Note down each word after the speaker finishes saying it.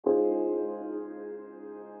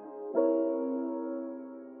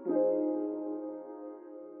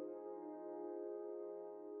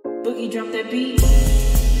Boogie drop that beat.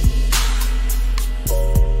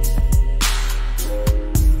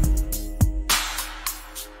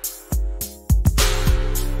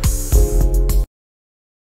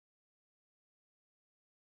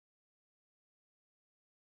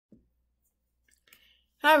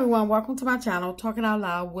 Hi everyone, welcome to my channel, Talking Out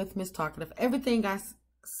Loud with Miss Talkative. Everything I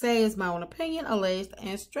say is my own opinion, alleged,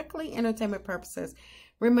 and strictly entertainment purposes.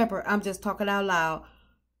 Remember, I'm just talking out loud.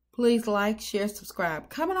 Please like, share, subscribe.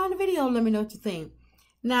 Comment on the video, let me know what you think.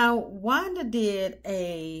 Now, Wanda did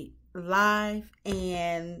a live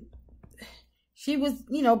and she was,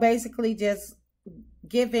 basically just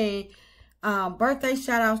giving birthday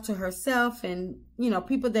shout outs to herself and,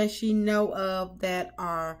 people that she know of that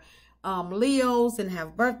are Leos and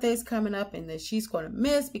have birthdays coming up and that she's going to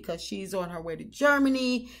miss because she's on her way to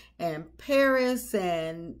Germany and Paris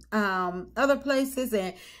and other places,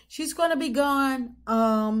 and she's going to be gone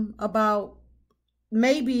about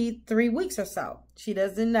maybe 3 weeks or so. She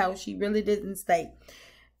doesn't know. She really didn't state.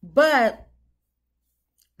 But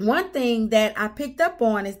one thing that I picked up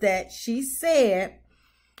on is that she said,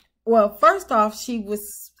 well, first off, she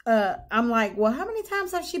was I'm like, well, how many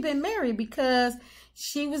times have she been married? Because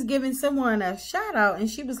she was giving someone a shout out and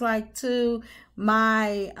she was like, to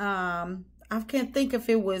my, I can't think if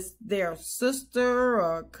it was their sister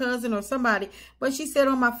or cousin or somebody, but she said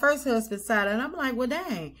on my first husband's side. And I'm like, well,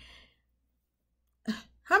 dang,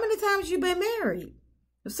 how many times you been married?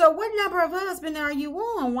 So what number of husband are you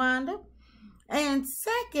on, Wanda? And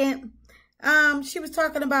second, she was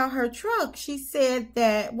talking about her truck. She said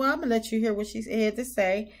that, well, I'm going to let you hear what she had to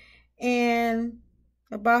say and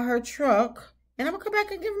about her truck. And I'm going to come back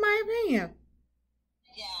and give my opinion.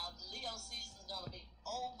 Yeah, the Leo season is going to be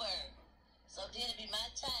over. So then it'll be my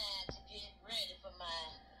time to get ready for my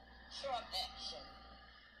truck action.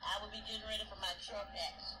 I will be getting ready for my truck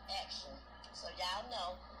action. So y'all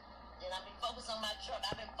know. Then I'll be focused on my truck.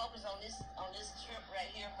 I've been focused on this trip right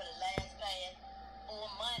here for the past 4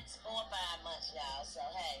 months, 4 or 5 months, y'all. So,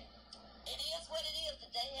 hey, it is what it is. The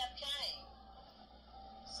day have came.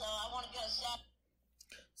 So I want to get a shot.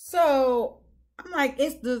 So I'm like,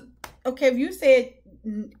 okay, if you said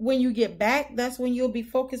when you get back, that's when you'll be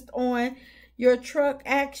focused on your truck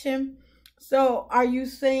action. So are you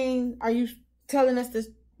telling us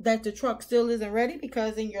that the truck still isn't ready?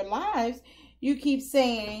 Because in your lives, you keep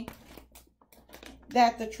saying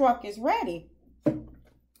that the truck is ready.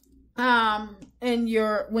 And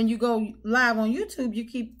when you go live on YouTube, you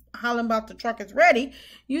keep hollering about the truck is ready.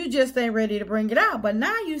 You just ain't ready to bring it out. But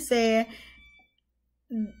now you said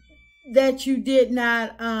that you did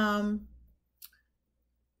not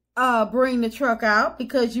bring the truck out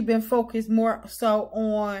because you've been focused more so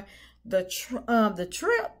on the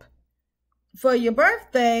trip for your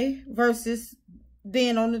birthday versus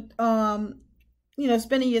being on the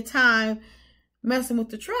spending your time messing with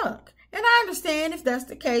the truck. And I understand if that's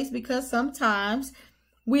the case, because sometimes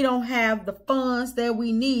we don't have the funds that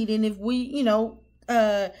we need, and if we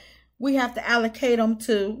we have to allocate them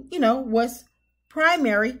to what's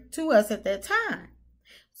primary to us at that time.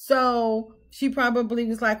 So she probably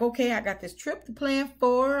was like, okay, I got this trip to plan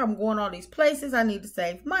for. I'm going all these places. I need to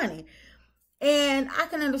save money. And I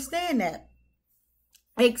can understand that.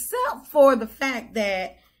 Except for the fact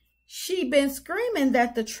that she been screaming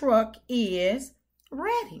that the truck is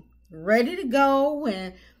ready to go.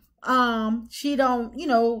 And she don't,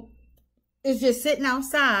 it's just sitting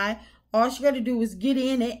outside. All she got to do is get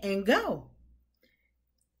in it and go.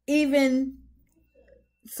 Even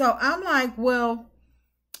so, I'm like, well,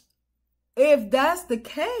 if that's the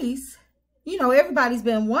case, everybody's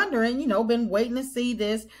been wondering, been waiting to see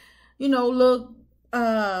this, little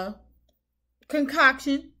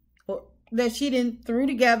concoction that she didn't threw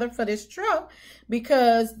together for this truck,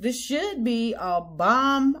 because this should be a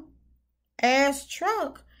bomb ass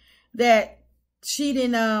truck that she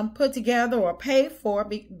didn't put together or pay for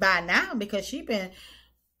by now, because she been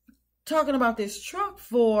talking about this truck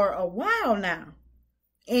for a while now.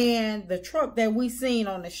 And the truck that we seen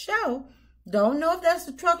on the show, don't know if that's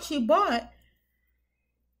the truck she bought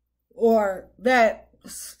or that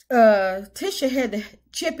Tisha had to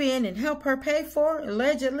chip in and help her pay for,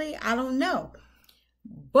 allegedly. I don't know.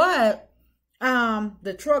 But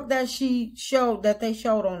the truck that they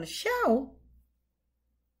showed on the show,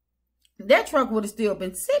 that truck would have still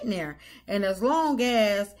been sitting there. And as long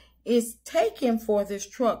as it's taken for this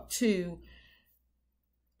truck to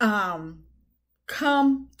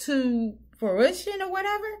come to fruition or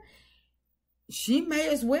whatever, she may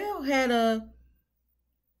as well had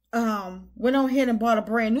went on ahead and bought a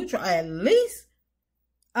brand new truck, at least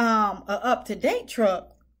a up-to-date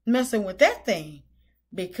truck, messing with that thing.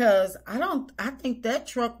 because I think that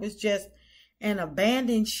truck was just an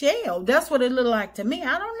abandoned shell. That's what it looked like to me.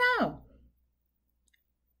 I don't know.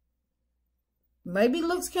 Maybe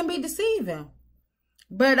looks can be deceiving.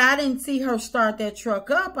 But I didn't see her start that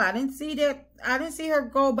truck up. I didn't see her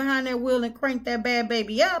go behind that wheel and crank that bad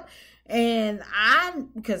baby up. And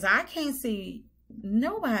because I can't see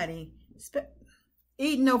nobody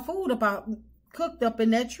eating no food cooked up in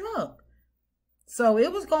that truck. So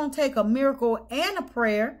it was going to take a miracle and a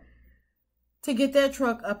prayer to get that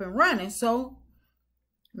truck up and running. So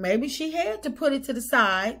maybe she had to put it to the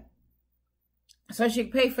side so she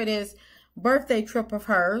could pay for this birthday trip of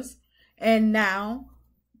hers. And now,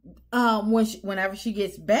 whenever she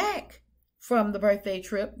gets back from the birthday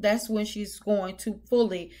trip, that's when she's going to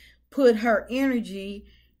fully put her energy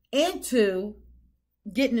into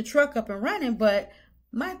getting the truck up and running. But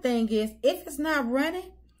my thing is, if it's not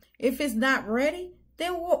running, if it's not ready,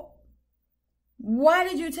 then why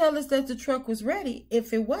did you tell us that the truck was ready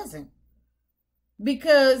if it wasn't?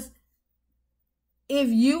 Because if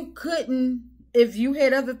you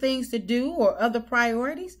had other things to do or other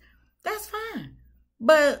priorities, that's fine.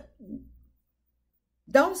 But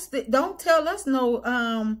don't tell us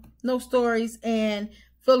no stories and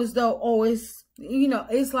feel as though,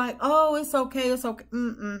 it's like, oh, it's okay.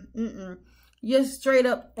 You're straight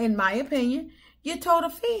up, in my opinion, you told a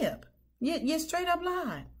fib. You straight up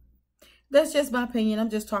lied. That's just my opinion. I'm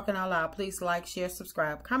just talking out loud. Please like, share,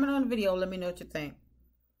 subscribe, comment on the video. Let me know what you think.